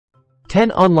10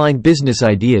 Online Business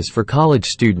Ideas for College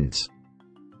Students.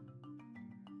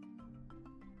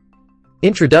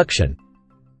 Introduction.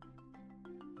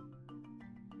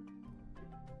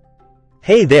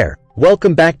 Hey there,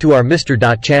 welcome back to our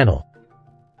Mr. channel.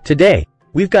 Today,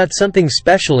 we've got something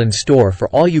special in store for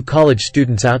all you college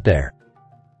students out there.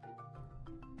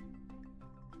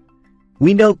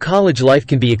 We know college life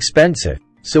can be expensive,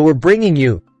 so we're bringing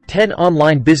you 10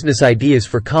 online business ideas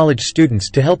for college students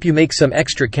to help you make some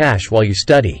extra cash while you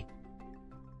study.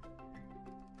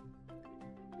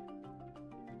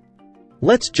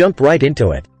 Let's jump right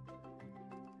into it.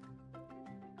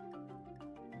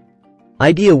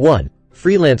 Idea 1.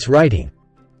 Freelance writing.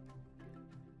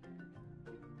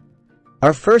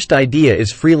 Our first idea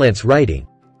is freelance writing.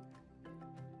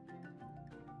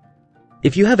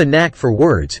 If you have a knack for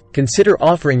words, consider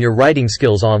offering your writing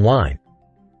skills online.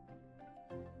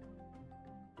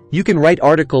 You can write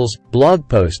articles, blog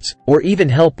posts, or even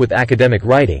help with academic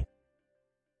writing.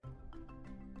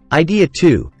 Idea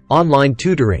 2. Online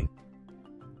tutoring.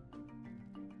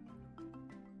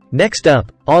 Next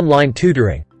up, online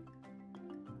tutoring.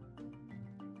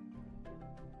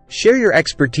 Share your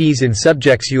expertise in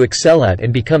subjects you excel at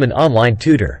and become an online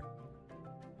tutor.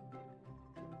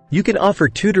 You can offer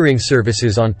tutoring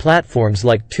services on platforms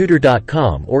like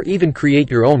tutor.com or even create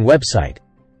your own website.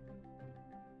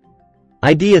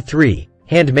 Idea 3.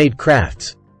 Handmade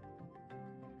crafts.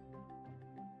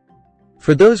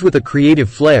 For those with a creative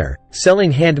flair,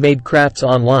 selling handmade crafts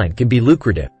online can be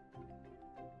lucrative.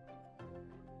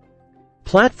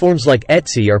 Platforms like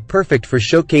Etsy are perfect for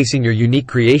showcasing your unique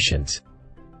creations.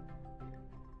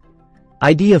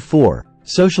 Idea 4.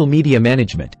 Social media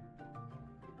management.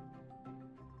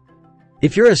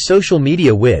 If you're a social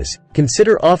media whiz,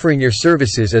 consider offering your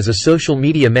services as a social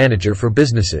media manager for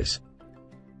businesses.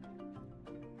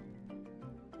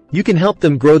 You can help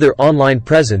them grow their online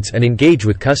presence and engage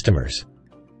with customers.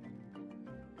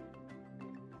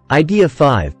 Idea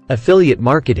 5. Affiliate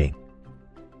marketing.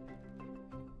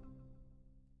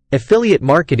 Affiliate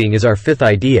marketing is our fifth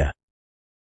idea.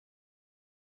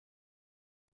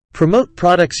 Promote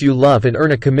products you love and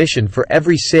earn a commission for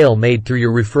every sale made through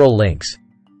your referral links.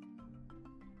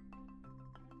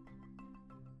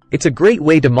 It's a great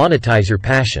way to monetize your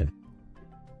passion.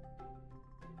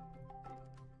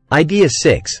 Idea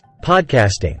 6.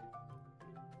 Podcasting.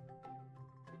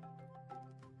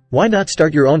 Why not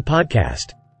start your own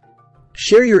podcast?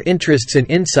 Share your interests and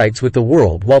insights with the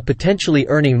world while potentially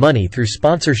earning money through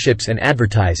sponsorships and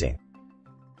advertising.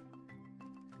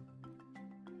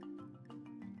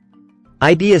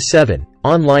 Idea 7.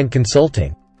 Online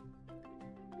consulting.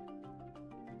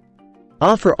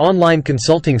 Offer online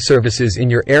consulting services in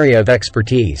your area of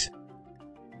expertise.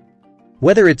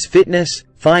 Whether it's fitness,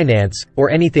 finance, or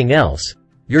anything else,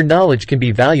 your knowledge can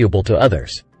be valuable to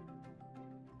others.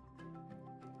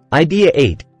 Idea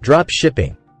 8. Drop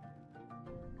shipping.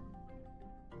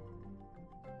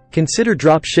 Consider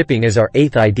drop shipping as our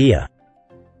 8th idea.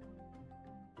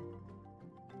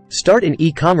 Start an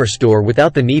e-commerce store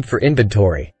without the need for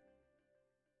inventory.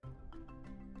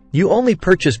 You only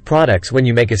purchase products when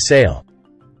you make a sale.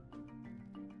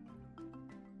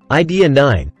 Idea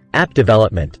 9. App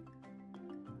development.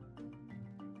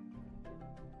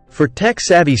 For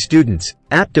tech-savvy students,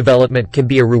 app development can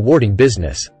be a rewarding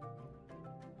business.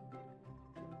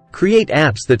 Create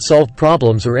apps that solve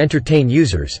problems or entertain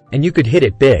users, and you could hit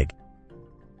it big.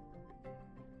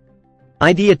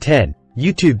 Idea 10.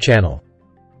 YouTube channel.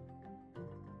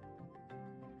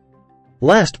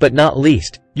 Last but not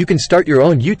least, you can start your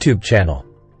own YouTube channel.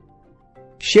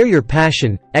 Share your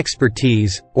passion,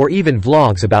 expertise, or even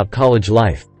vlogs about college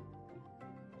life.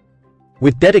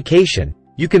 With dedication,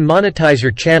 you can monetize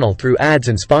your channel through ads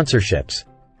and sponsorships.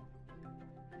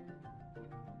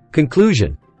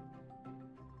 Conclusion.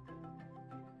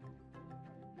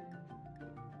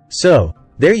 So,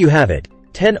 there you have it,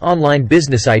 10 online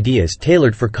business ideas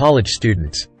tailored for college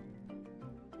students.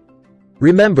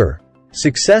 Remember,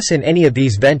 success in any of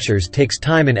these ventures takes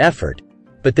time and effort,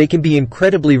 but they can be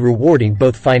incredibly rewarding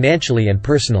both financially and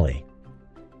personally.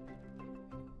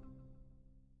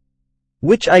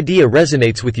 Which idea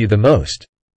resonates with you the most?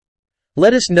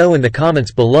 Let us know in the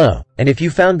comments below, and if you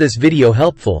found this video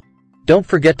helpful, don't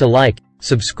forget to like,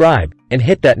 subscribe, and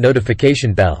hit that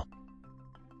notification bell.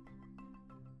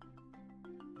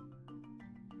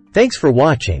 Thanks for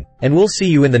watching, and we'll see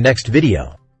you in the next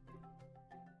video.